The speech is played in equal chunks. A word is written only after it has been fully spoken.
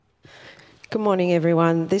Good morning,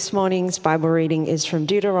 everyone. This morning's Bible reading is from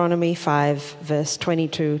Deuteronomy 5, verse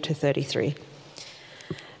 22 to 33.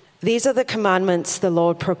 These are the commandments the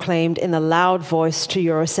Lord proclaimed in a loud voice to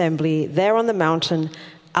your assembly there on the mountain,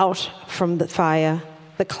 out from the fire,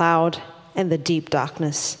 the cloud, and the deep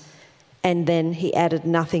darkness. And then he added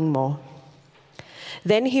nothing more.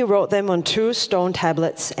 Then he wrote them on 2 stone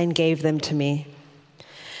tablets and gave them to me.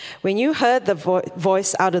 When you heard the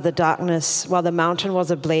voice out of the darkness while the mountain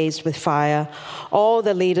was ablaze with fire, all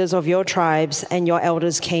the leaders of your tribes and your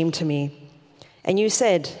elders came to me. And you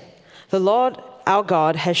said, "The Lord our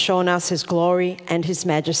God has shown us his glory and his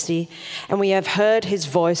majesty, and we have heard his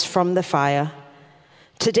voice from the fire.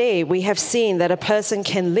 Today we have seen that a person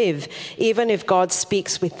can live even if God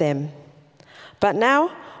speaks with them. But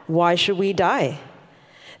now, why should we die?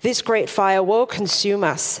 This great fire will consume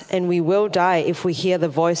us, and we will die if we hear the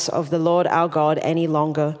voice of the Lord our God any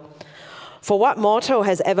longer. For what mortal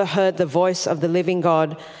has ever heard the voice of the living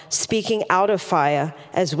God speaking out of fire,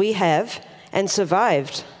 as we have, and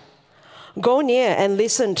survived? Go near and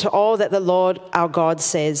listen to all that the Lord our God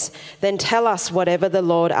says. Then tell us whatever the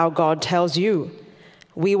Lord our God tells you.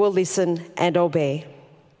 We will listen and obey."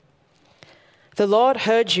 The Lord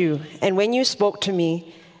heard you when you spoke to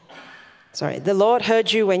me, and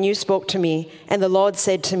the Lord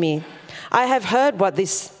said to me, "I have heard what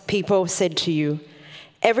this people said to you.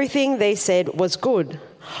 Everything they said was good.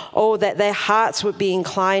 Oh, that their hearts would be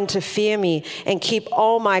inclined to fear me and keep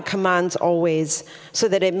all my commands always, so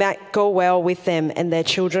that it might go well with them and their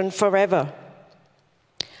children forever.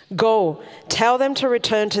 Go, tell them to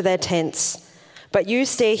return to their tents. But you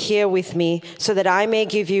stay here with me, so that I may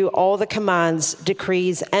give you all the commands,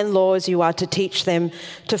 decrees, and laws you are to teach them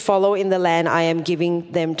to follow in the land I am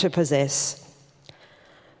giving them to possess.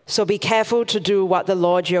 So be careful to do what the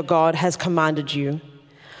Lord your God has commanded you.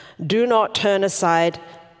 Do not turn aside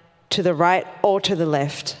to the right or to the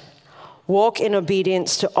left. Walk in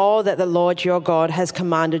obedience to all that the Lord your God has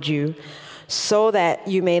commanded you, so that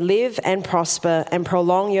you may live and prosper and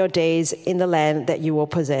prolong your days in the land that you will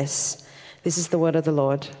possess." This is the word of the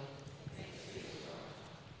Lord.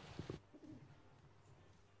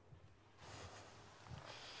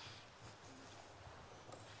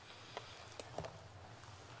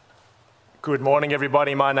 Good morning,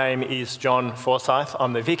 everybody. My name is John Forsyth.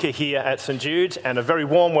 I'm the vicar here at St Jude's, and a very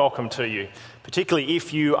warm welcome to you. Particularly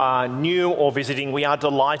if you are new or visiting, we are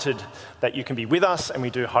delighted that you can be with us, and we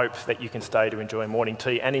do hope that you can stay to enjoy morning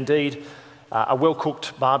tea and indeed a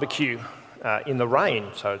well-cooked barbecue in the rain,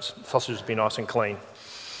 so sausages be nice and clean.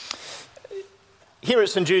 Here at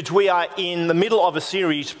St Jude's, we are in the middle of a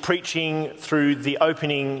series preaching through the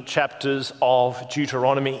opening chapters of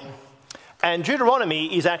Deuteronomy. And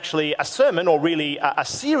Deuteronomy is actually a sermon, or really a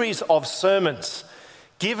series of sermons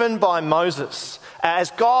given by Moses as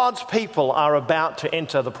God's people are about to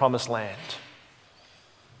enter the promised land.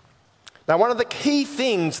 Now, one of the key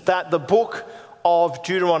things that the book of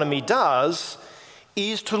Deuteronomy does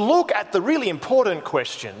is to look at the really important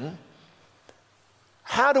question: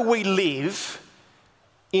 how do we live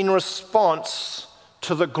in response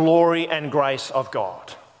to the glory and grace of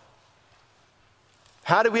God?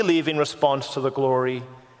 How do we live in response to the glory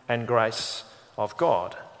and grace of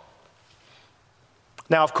God?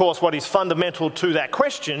 Now, of course, what is fundamental to that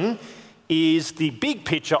question is the big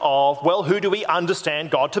picture of, well, who do we understand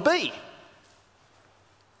God to be?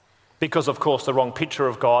 Because, of course, the wrong picture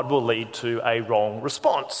of God will lead to a wrong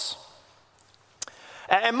response.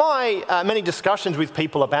 And my many discussions with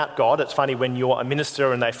people about God, it's funny when you're a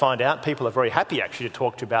minister and they find out, people are very happy actually to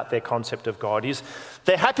talk to you about their concept of God, is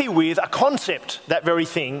they're happy with a concept, that very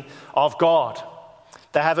thing, of God.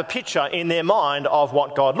 They have a picture in their mind of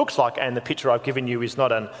what God looks like, and the picture I've given you is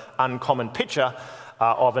not an uncommon picture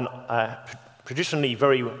of a traditionally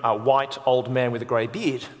very white old man with a grey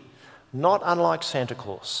beard, not unlike Santa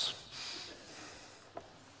Claus.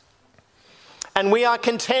 And we are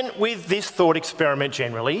content with this thought experiment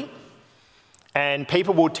generally, and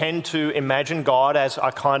people will tend to imagine God as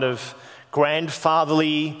a kind of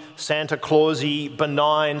grandfatherly, Santa Clausy,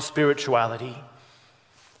 benign spirituality.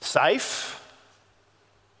 Safe,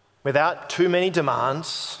 without too many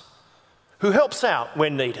demands, who helps out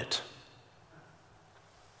when needed.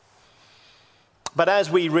 But as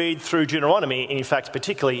we read through Deuteronomy, in fact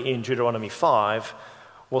particularly in Deuteronomy 5,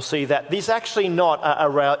 we'll see that this is actually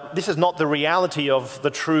this is not the reality of the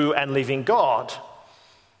true and living God.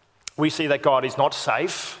 We see that God is not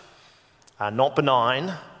safe, not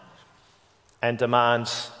benign, and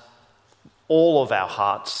demands all of our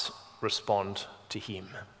hearts respond to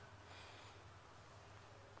him.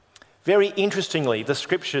 Very interestingly, the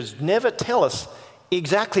scriptures never tell us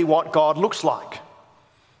exactly what God looks like.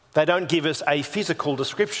 They don't give us a physical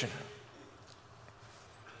description.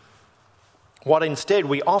 What instead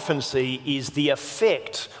we often see is the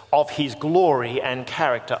effect of his glory and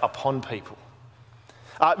character upon people.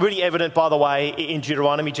 Really evident, by the way, in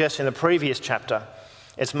Deuteronomy, just in the previous chapter.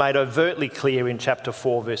 It's made overtly clear in chapter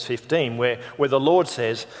 4, verse 15, where the Lord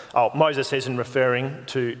says, Moses says in referring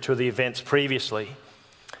to the events previously,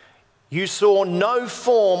 "You saw no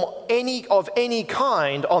form of any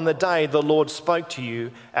kind on the day the Lord spoke to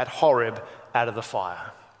you at Horeb out of the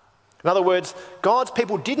fire." In other words, God's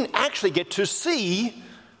people didn't actually get to see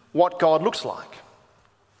what God looks like.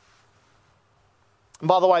 And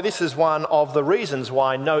by the way, this is one of the reasons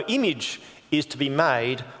why no image is to be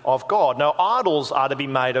made of God. No idols are to be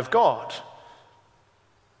made of God.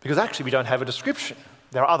 Because actually we don't have a description.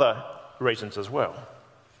 There are other reasons as well.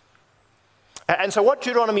 And so what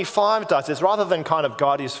Deuteronomy 5 does is, rather than kind of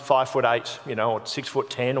God is 5'8", or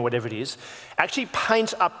 6'10", or whatever it is, actually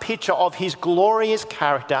paints a picture of his glorious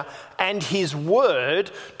character and his word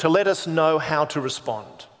to let us know how to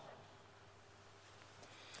respond.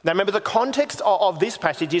 Now remember, the context of this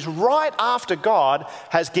passage is right after God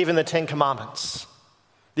has given the Ten Commandments.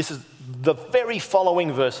 This is the very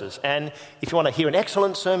following verses. And if you want to hear an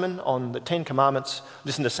excellent sermon on the Ten Commandments,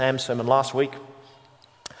 listen to Sam's sermon last week.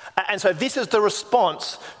 And so this is the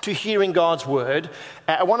response to hearing God's word.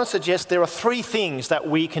 I want to suggest there are three things that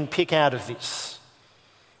we can pick out of this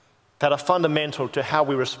that are fundamental to how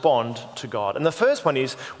we respond to God. And the first one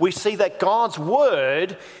is we see that God's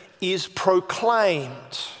word is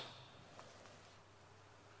proclaimed.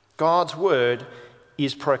 God's word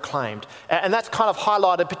is proclaimed. And that's kind of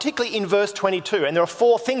highlighted particularly in verse 22. And there are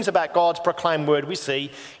four things about God's proclaimed word we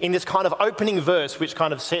see in this kind of opening verse, which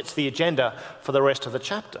kind of sets the agenda for the rest of the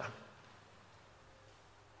chapter.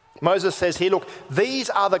 Moses says here, look, these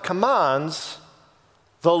are the commands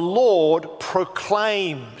the Lord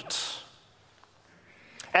proclaimed.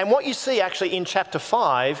 And what you see actually in chapter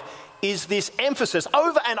 5 is this emphasis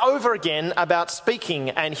over and over again about speaking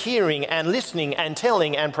and hearing and listening and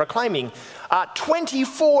telling and proclaiming.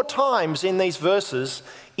 24 times in these verses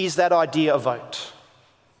is that idea evoked.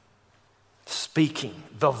 Speaking,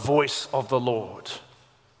 the voice of the Lord.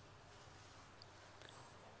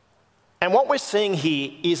 And what we're seeing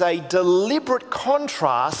here is a deliberate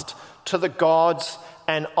contrast to the gods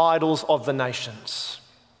and idols of the nations.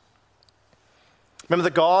 Remember, the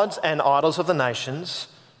gods and idols of the nations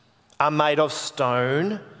are made of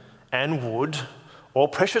stone and wood or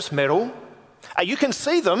precious metal. You can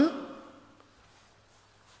see them,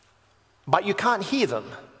 but you can't hear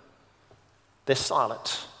them. They're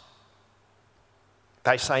silent.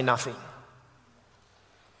 They say nothing.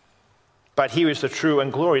 But here is the true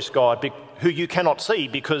and glorious God, who you cannot see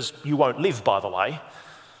because you won't live, by the way,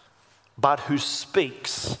 but who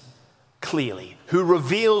speaks clearly, who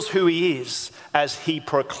reveals who he is as he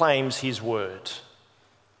proclaims his word.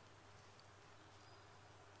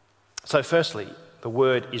 So firstly, the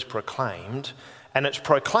word is proclaimed, and it's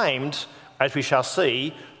proclaimed, as we shall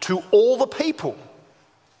see, to all the people.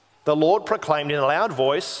 The Lord proclaimed in a loud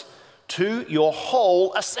voice to your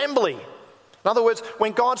whole assembly. In other words,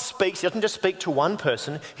 when God speaks, he doesn't just speak to one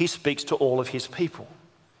person, he speaks to all of his people.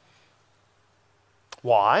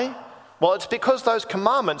 Why? Well, it's because those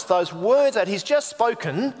commandments, those words that he's just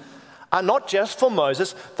spoken, are not just for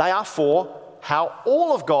Moses, they are for how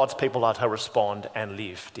all of God's people are to respond and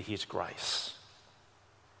live to his grace.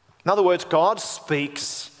 In other words, God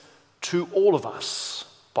speaks to all of us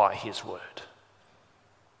by his word.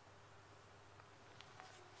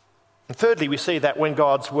 And thirdly, we see that when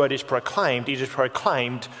God's word is proclaimed, it is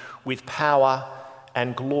proclaimed with power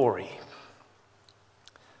and glory.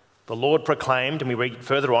 The Lord proclaimed, and we read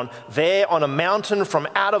further on, there on a mountain from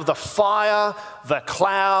out of the fire, the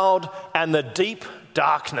cloud, and the deep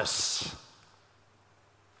darkness.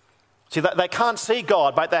 See, they can't see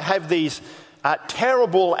God, but they have these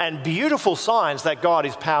terrible and beautiful signs that God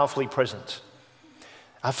is powerfully present.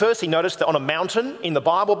 Firstly, notice that on a mountain, in the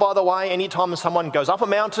Bible, by the way, anytime someone goes up a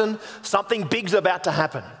mountain, something big's about to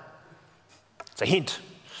happen. It's a hint.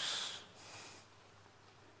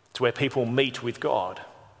 It's where people meet with God.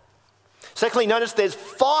 Secondly, notice there's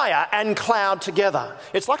fire and cloud together.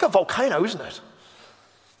 It's like a volcano, isn't it?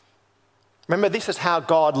 Remember, this is how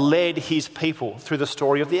God led his people through the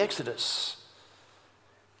story of the Exodus.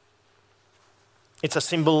 It's a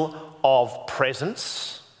symbol of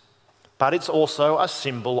presence, but it's also a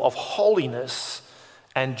symbol of holiness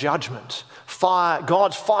and judgment. Fire,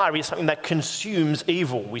 God's fire is something that consumes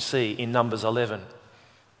evil, we see in Numbers 11.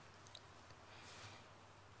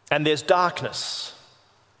 And there's darkness.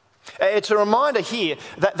 It's a reminder here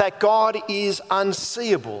that God is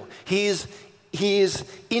unseeable. He is He is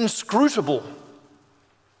inscrutable.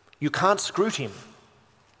 You can't scrute him.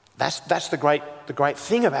 That's the great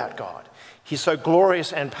thing about God. He's so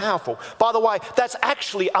glorious and powerful. By the way, that's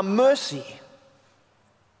actually a mercy.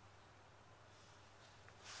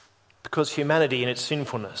 Because humanity in its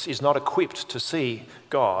sinfulness is not equipped to see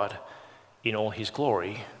God in all his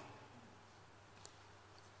glory.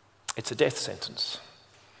 It's a death sentence.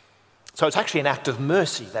 So it's actually an act of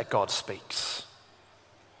mercy that God speaks.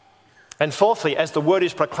 And fourthly, as the word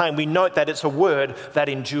is proclaimed, we note that it's a word that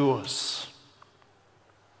endures.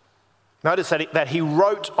 Notice that he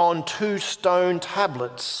wrote on 2 stone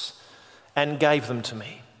tablets and gave them to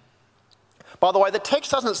me. By the way, the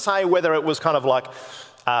text doesn't say whether it was kind of like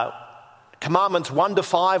commandments 1 to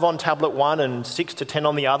 5 on tablet 1 and 6 to 10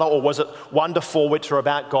 on the other, or was it 1 to 4 which are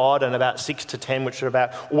about God and about 6 to 10 which are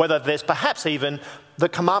about, or whether there's perhaps even the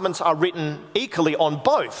commandments are written equally on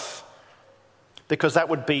both, because that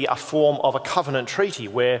would be a form of a covenant treaty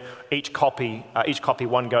where each copy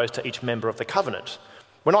one goes to each member of the covenant.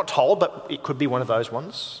 We're not told, but it could be one of those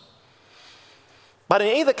ones. But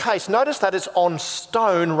in either case, notice that it's on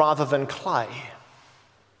stone rather than clay.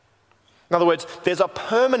 In other words, there's a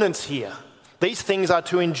permanence here. These things are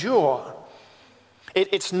to endure.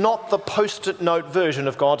 It's not the post-it note version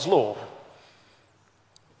of God's law.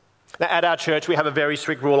 Now, at our church, we have a very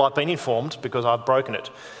strict rule, I've been informed because I've broken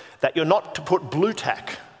it, that you're not to put blue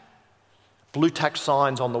tack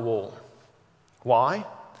signs on the wall. Why?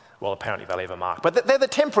 Well, apparently they'll leave a mark. But they're the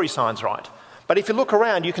temporary signs, right? But if you look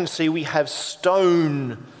around, you can see we have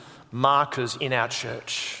stone markers in our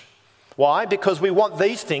church. Why? Because we want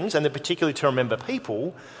these things, and particularly to remember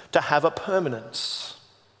people, to have a permanence.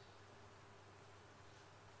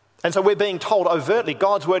 And so we're being told overtly,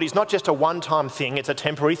 God's word is not just a one-time thing, it's a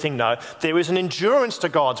temporary thing. No, there is an endurance to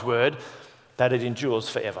God's word that it endures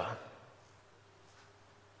forever.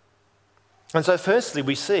 And so firstly,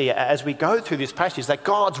 we see as we go through this passage that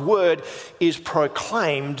God's word is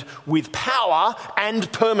proclaimed with power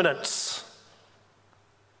and permanence.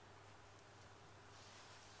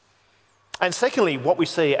 And secondly, what we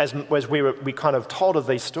see as we kind of told of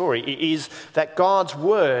this story is that God's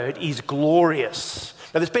word is glorious.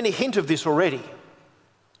 Now, there's been a hint of this already,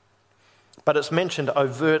 but it's mentioned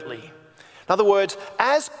overtly. In other words,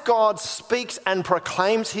 as God speaks and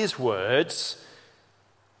proclaims his words,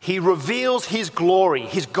 he reveals his glory,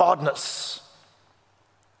 his godness.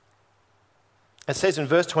 It says in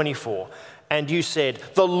verse 24, "And you said,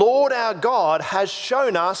 'The Lord our God has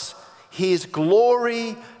shown us his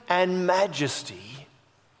glory and majesty,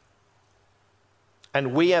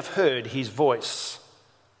 and we have heard his voice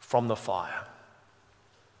from the fire.'"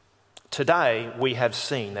 Today, we have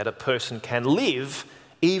seen that a person can live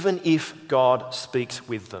even if God speaks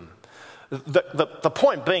with them. The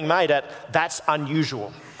point being made at that's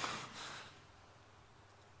unusual.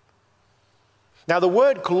 Now, the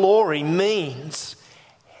word glory means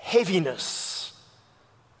heaviness,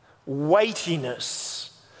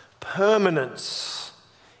 weightiness, permanence,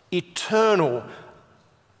 eternal.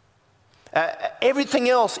 Everything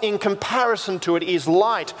else in comparison to it is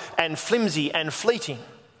light and flimsy and fleeting.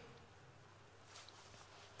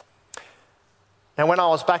 Now, when I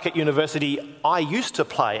was back at university, I used to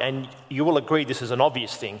play, and you will agree this is an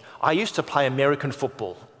obvious thing, I used to play American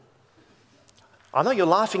football. I know you're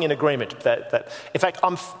laughing in agreement that in fact,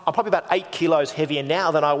 I'm probably about 8 kilos heavier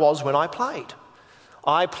now than I was when I played.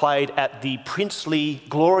 I played at the princely,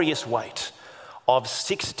 glorious weight of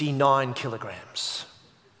 69 kilograms.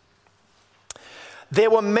 There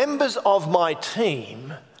were members of my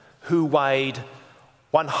team who weighed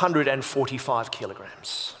 145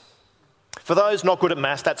 kilograms. For those not good at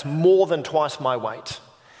maths, that's more than twice my weight.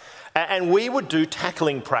 And we would do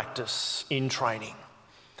tackling practice in training.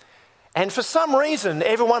 And for some reason,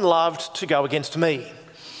 everyone loved to go against me.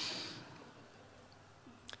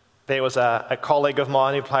 There was a colleague of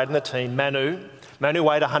mine who played in the team, Manu. Manu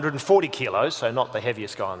weighed 140 kilos, so not the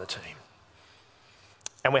heaviest guy on the team.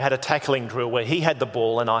 And we had a tackling drill where he had the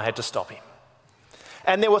ball and I had to stop him.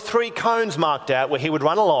 And there were 3 cones marked out where he would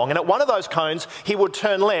run along, and at one of those cones, he would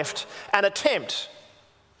turn left and attempt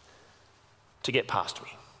to get past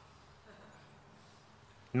me.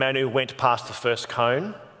 Manu went past the first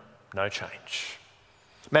cone, no change.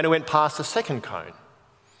 Manu went past the second cone,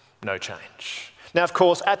 no change. Now, of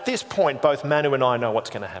course, at this point, both Manu and I know what's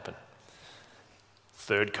going to happen.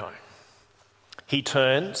 Third cone. He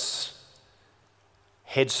turns,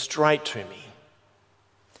 heads straight to me,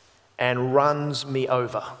 and runs me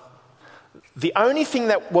over. The only thing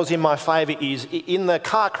that was in my favour is, in the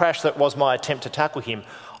car crash that was my attempt to tackle him,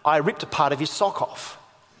 I ripped a part of his sock off.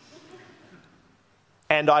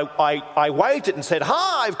 And I waved it and said,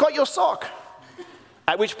 "Hi, I've got your sock."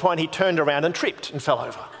 at which point he turned around and tripped and fell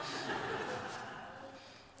over.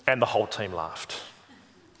 And the whole team laughed.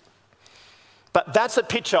 But that's a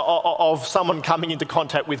picture of someone coming into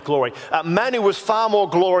contact with glory. Manu was far more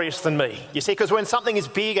glorious than me. You see, because when something is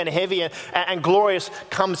big and heavy and glorious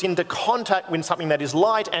comes into contact with something that is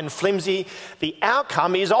light and flimsy, the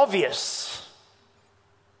outcome is obvious.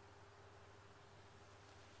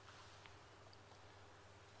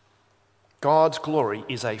 God's glory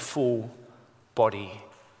is a full body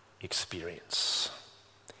experience.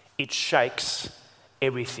 It shakes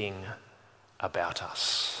everything about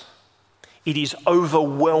us. It is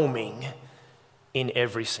overwhelming in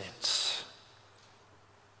every sense.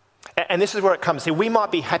 And this is where it comes. See, we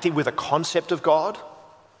might be happy with a concept of God,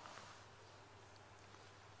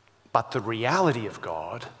 but the reality of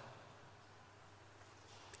God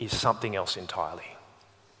is something else entirely.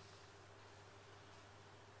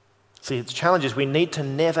 See, the challenge is we need to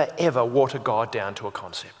never, ever water God down to a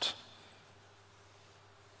concept.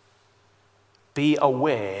 Be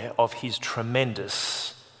aware of his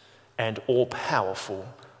tremendous and all-powerful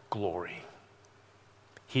glory.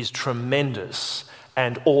 His tremendous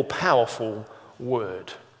and all-powerful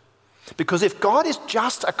word. Because if God is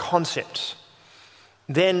just a concept,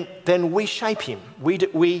 then we shape him.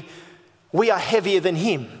 We are heavier than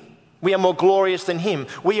him. We are more glorious than him.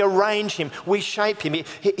 We arrange him. We shape him.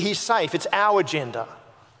 He's safe. It's our agenda.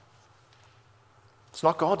 It's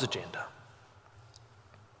not God's agenda.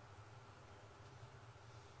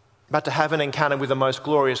 But to have an encounter with the most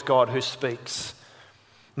glorious God who speaks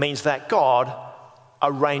means that God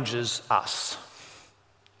arranges us.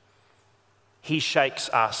 He shakes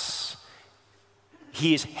us.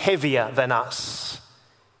 He is heavier than us.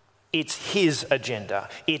 It's his agenda.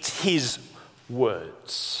 It's his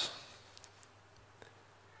words.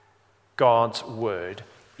 God's word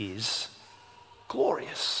is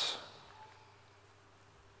glorious.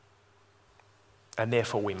 And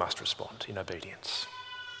therefore we must respond in obedience.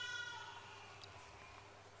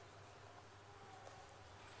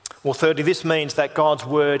 Well, thirdly, this means that God's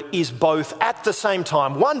word is both at the same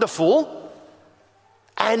time wonderful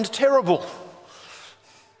and terrible.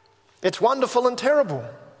 It's wonderful and terrible.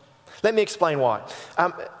 Let me explain why.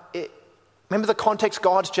 Remember the context?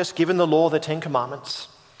 God's just given the law, the Ten Commandments.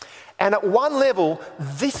 And at one level,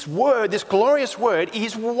 this word, this glorious word,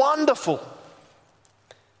 is wonderful.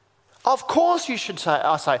 Of course you should say,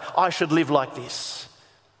 I should live like this.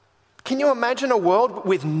 Can you imagine a world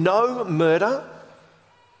with no murder?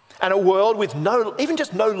 And a world with even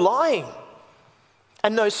just no lying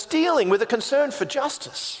and no stealing, with a concern for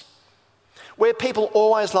justice, where people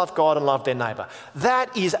always love God and love their neighbour.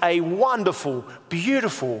 That is a wonderful,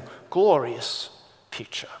 beautiful, glorious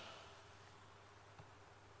picture.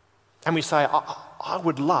 And we say, I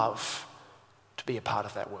would love to be a part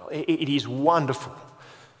of that world. It is wonderful.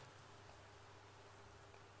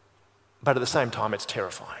 But at the same time, it's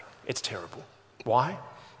terrifying. It's terrible. Why?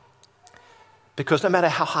 Because no matter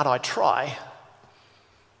how hard I try,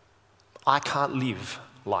 I can't live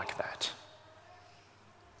like that.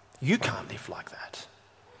 You can't live like that.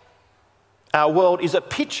 Our world is a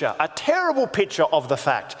picture, a terrible picture of the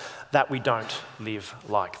fact that we don't live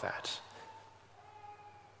like that.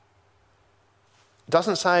 It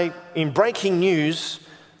doesn't say, in breaking news,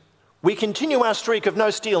 we continue our streak of no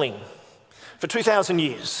stealing for 2,000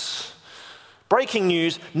 years. Breaking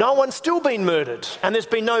news, no one's still been murdered and there's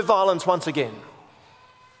been no violence once again.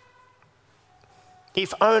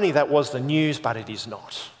 If only that was the news, but it is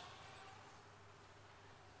not.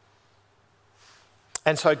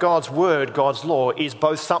 And so God's word, God's law, is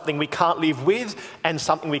both something we can't live with and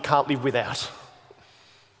something we can't live without.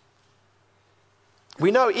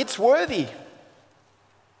 We know it's worthy,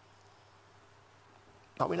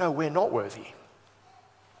 but we know we're not worthy.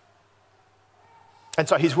 And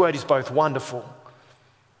so his word is both wonderful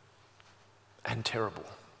and terrible.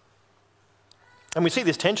 And we see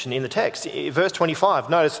this tension in the text. Verse 25,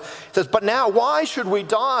 notice, it says, "But now why should we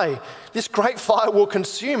die? This great fire will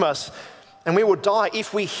consume us, and we will die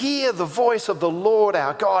if we hear the voice of the Lord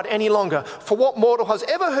our God any longer. For what mortal has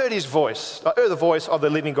ever heard his voice, or the voice of the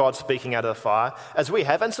living God speaking out of the fire, as we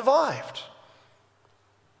have, and survived?"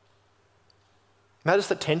 Notice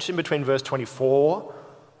the tension between verse 24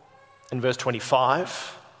 and verse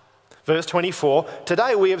 25. Verse 24,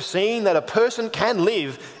 "Today we have seen that a person can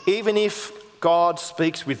live even if God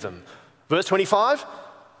speaks with them." Verse 25,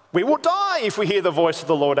 "We will die if we hear the voice of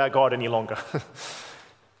the Lord our God any longer."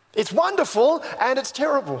 It's wonderful and it's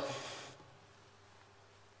terrible.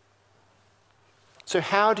 So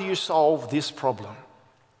how do you solve this problem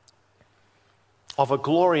of a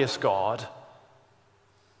glorious God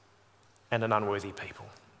and an unworthy people?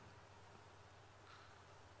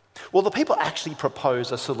 Well, the people actually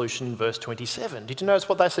propose a solution in verse 27. Did you notice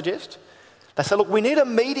what they suggest? They say, look, we need a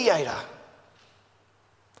mediator.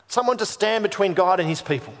 Someone to stand between God and his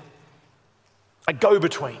people. A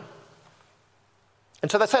go-between. And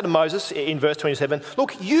so they say to Moses in verse 27,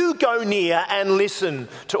 look, you go near and listen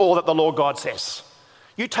to all that the Lord God says.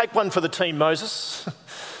 You take one for the team, Moses.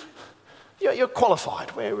 You're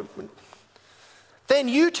qualified. Then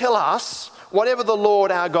you tell us whatever the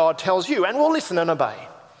Lord our God tells you, and we'll listen and obey.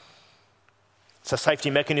 It's a safety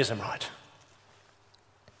mechanism, right?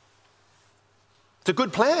 It's a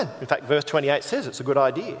good plan. In fact, verse 28 says it's a good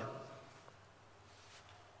idea.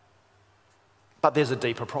 But there's a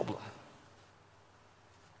deeper problem.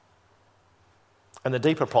 And the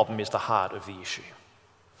deeper problem is the heart of the issue.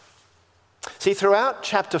 See, throughout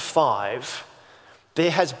chapter 5,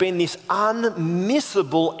 there has been this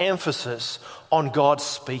unmissable emphasis on God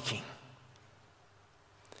speaking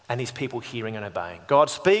and his people hearing and obeying. God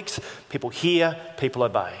speaks, people hear, people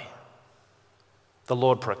obey. The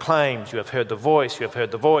Lord proclaims, you have heard the voice, you have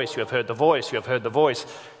heard the voice, you have heard the voice, you have heard the voice.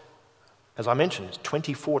 As I mentioned,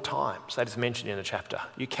 24 times that is mentioned in a chapter.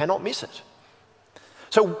 You cannot miss it.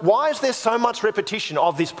 So why is there so much repetition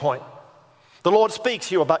of this point? The Lord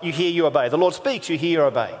speaks, you hear, you obey. The Lord speaks, you hear, you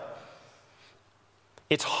obey.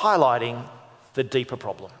 It's highlighting the deeper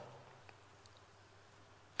problem.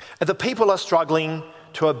 And the people are struggling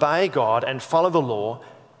to obey God and follow the law.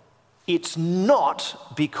 It's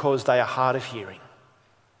not because they are hard of hearing.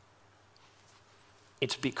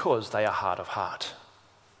 It's because they are hard of heart.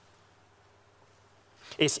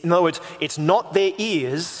 In other words, it's not their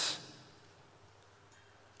ears,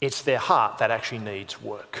 it's their heart that actually needs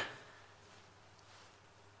work.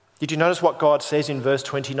 Did you notice what God says in verse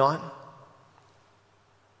 29?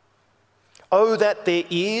 Oh, that their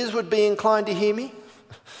ears would be inclined to hear me.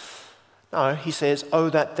 No, he says, oh,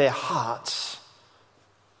 that their hearts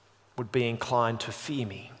would be inclined to fear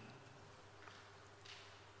me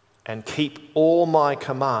and keep all my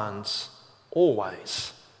commands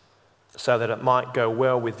always, so that it might go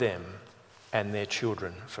well with them and their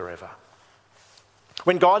children forever.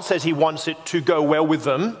 When God says he wants it to go well with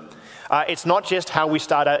them, it's not just how we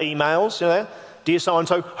start our emails, dear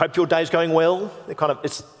so-and-so, hope your day's going well.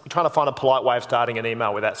 It's trying to find a polite way of starting an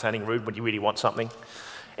email without sounding rude when you really want something.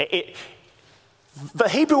 The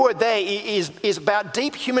Hebrew word there is about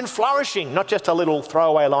deep human flourishing, not just a little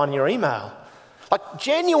throwaway line in your email. Like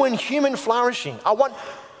genuine human flourishing. I want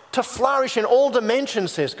to flourish in all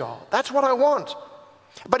dimensions, says God. That's what I want.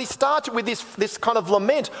 But he starts with this kind of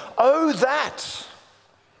lament. Oh, that.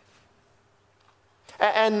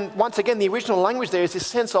 And once again, the original language there is this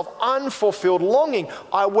sense of unfulfilled longing.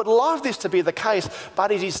 I would love this to be the case,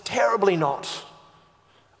 but it is terribly not.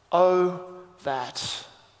 Oh, that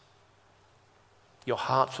your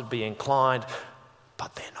hearts would be inclined,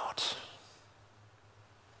 but they're not.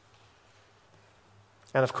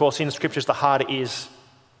 And of course, in the scriptures, the heart is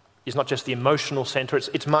not just the emotional centre,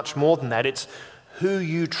 it's much more than that. It's who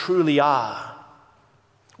you truly are.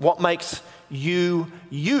 What makes you,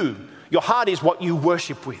 you. Your heart is what you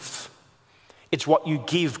worship with. It's what you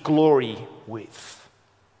give glory with.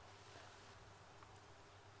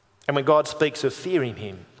 And when God speaks of fearing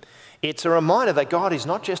him, it's a reminder that God is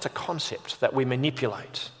not just a concept that we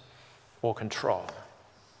manipulate or control.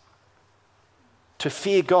 To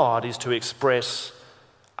fear God is to express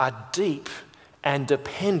a deep and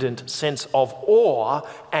dependent sense of awe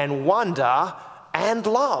and wonder and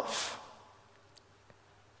love.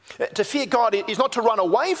 To fear God is not to run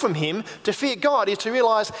away from him. To fear God is to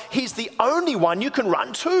realise he's the only one you can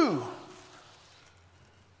run to.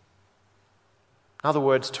 In other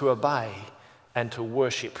words, to obey and to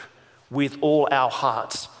worship with all our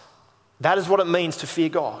hearts. That is what it means to fear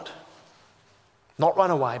God. Not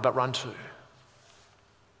run away, but run to.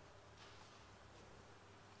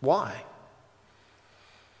 Why?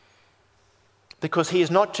 Because he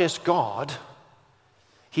is not just God.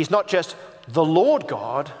 He's not just the Lord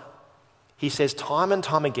God. He says time and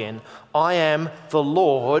time again, I am the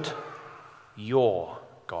Lord, your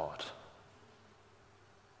God.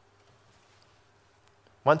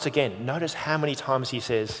 Once again, notice how many times he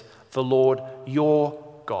says, the Lord, your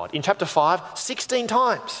God. In chapter 5, 16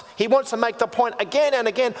 times. He wants to make the point again and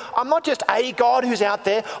again, I'm not just a God who's out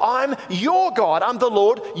there, I'm your God. I'm the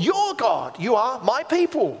Lord, your God. You are my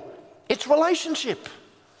people. It's relationship.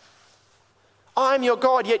 I'm your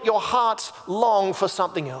God, yet your hearts long for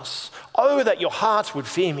something else. Oh, that your hearts would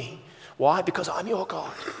fear me. Why? Because I'm your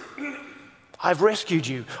God. I've rescued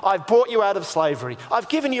you. I've brought you out of slavery. I've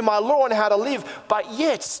given you my law on how to live, but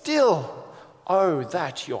yet still, oh,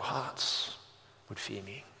 that your hearts would fear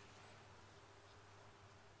me.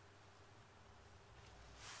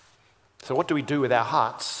 So what do we do with our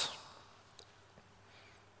hearts?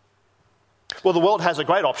 Well, the world has a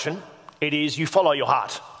great option. It is you follow your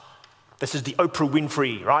heart. This is the Oprah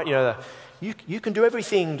Winfrey, right? You can do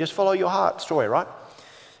everything, just follow your heart story, right?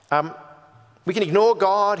 We can ignore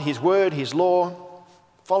God, His word, His law.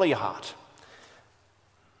 Follow your heart.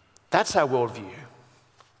 That's our worldview.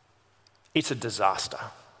 It's a disaster.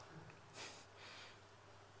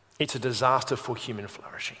 It's a disaster for human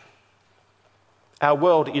flourishing. Our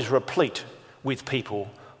world is replete with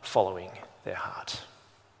people following their heart.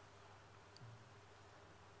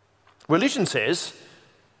 Religion says,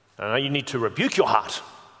 you need to rebuke your heart.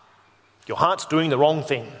 Your heart's doing the wrong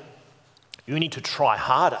thing. You need to try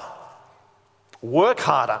harder, work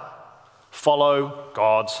harder, follow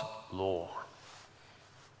God's law.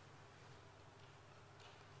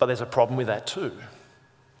 But there's a problem with that too.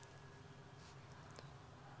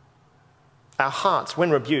 Our hearts,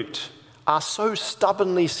 when rebuked, are so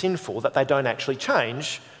stubbornly sinful that they don't actually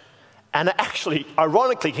change, and actually,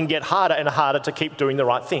 ironically, can get harder and harder to keep doing the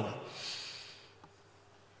right thing.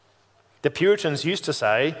 The Puritans used to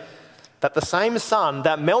say that the same sun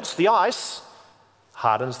that melts the ice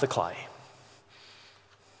hardens the clay.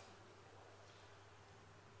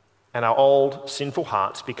 And our old sinful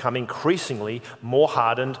hearts become increasingly more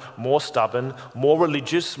hardened, more stubborn, more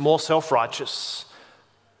religious, more self-righteous,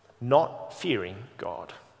 not fearing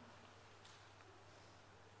God.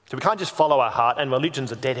 So we can't just follow our heart and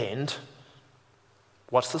religion's a dead end.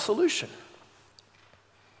 What's the solution?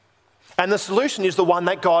 And the solution is the one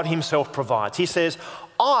that God Himself provides. He says,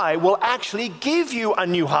 I will actually give you a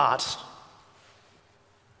new heart.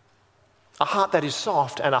 A heart that is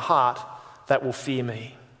soft and a heart that will fear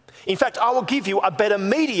me. In fact, I will give you a better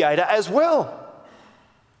mediator as well.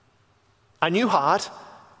 A new heart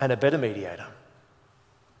and a better mediator.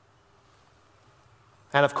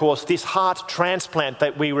 And of course, this heart transplant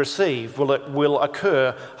that we receive will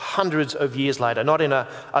occur hundreds of years later, not in a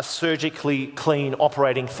surgically clean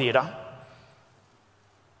operating theatre,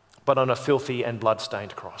 but on a filthy and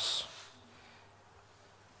blood-stained cross.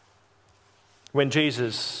 When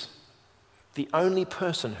Jesus, the only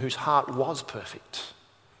person whose heart was perfect,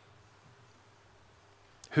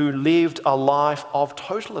 who lived a life of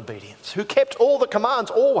total obedience, who kept all the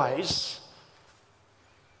commands always,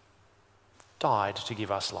 died to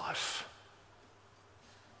give us life,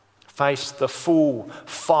 faced the full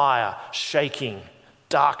fire, shaking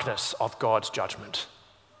darkness of God's judgment.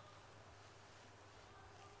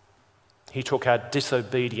 He took our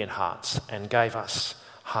disobedient hearts and gave us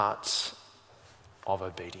hearts of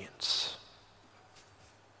obedience.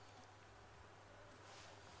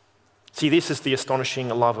 See, this is the astonishing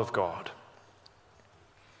love of God.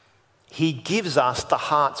 He gives us the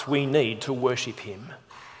hearts we need to worship Him,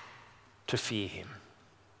 to fear Him,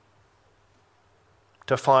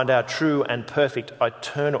 to find our true and perfect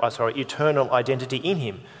eternal identity in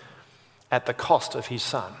Him at the cost of His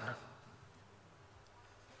Son.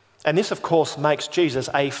 And this, of course, makes Jesus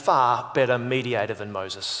a far better mediator than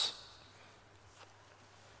Moses.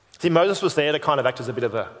 See, Moses was there to kind of act as a bit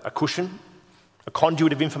of a cushion, a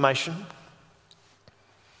conduit of information.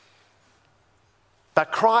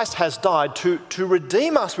 But Christ has died to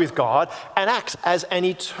redeem us with God and acts as an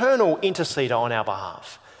eternal interceder on our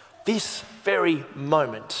behalf. This very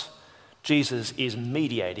moment, Jesus is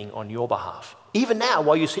mediating on your behalf. Even now,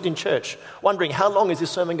 while you sit in church, wondering how long is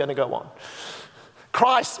this sermon going to go on?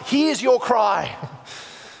 Christ hears your cry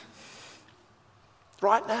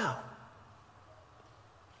right now.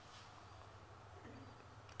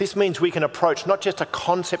 This means we can approach not just a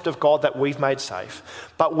concept of God that we've made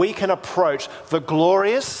safe, but we can approach the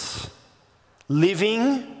glorious,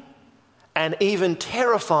 living, and even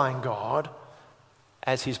terrifying God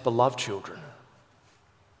as His beloved children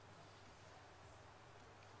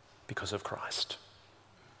because of Christ.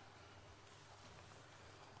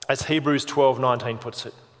 As Hebrews 12:19 puts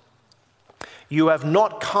it, you have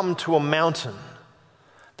not come to a mountain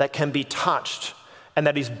that can be touched and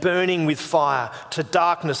that is burning with fire, to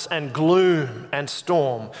darkness and gloom and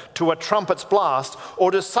storm, to a trumpet's blast,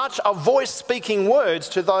 or to such a voice speaking words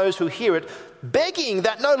to those who hear it, begging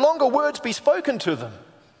that no longer words be spoken to them,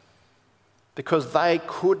 because they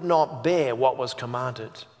could not bear what was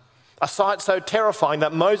commanded. A sight so terrifying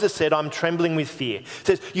that Moses said, I'm trembling with fear. It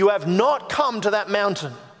says, you have not come to that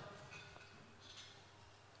mountain.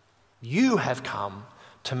 You have come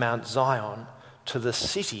to Mount Zion, to the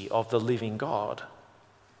city of the living God,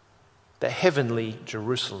 the heavenly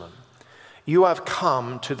Jerusalem. You have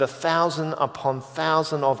come to the 1,000 upon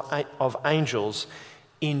 1,000 of angels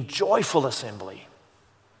in joyful assembly,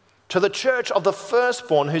 to the church of the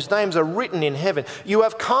firstborn whose names are written in heaven. You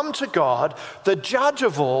have come to God, the judge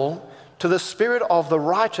of all, to the Spirit of the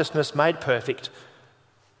righteousness made perfect,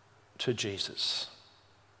 to Jesus,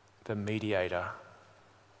 the mediator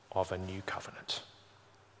of a new covenant,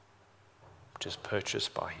 which is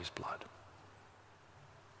purchased by his blood.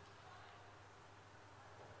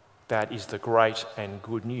 That is the great and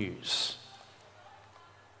good news,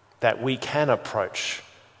 that we can approach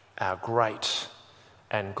our great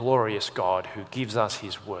and glorious God who gives us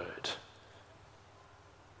his word.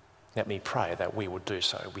 Let me pray that we would do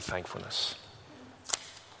so with thankfulness.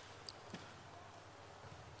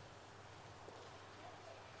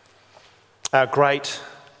 Our great,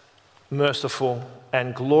 merciful,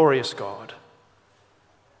 and glorious God,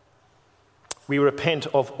 we repent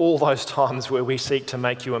of all those times where we seek to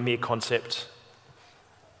make you a mere concept,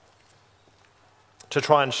 to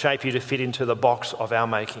try and shape you to fit into the box of our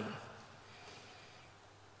making.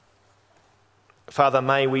 Father,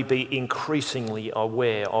 may we be increasingly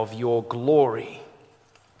aware of your glory,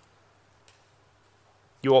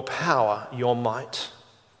 your power, your might.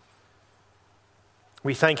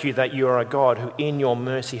 We thank you that you are a God who in your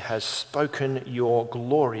mercy has spoken your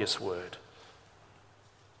glorious word.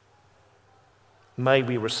 May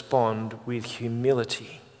we respond with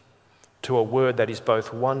humility to a word that is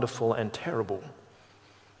both wonderful and terrible,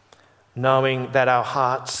 knowing that our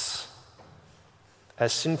hearts,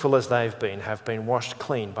 as sinful as they've been, have been washed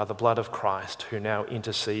clean by the blood of Christ, who now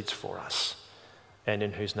intercedes for us, and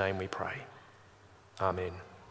in whose name we pray. Amen.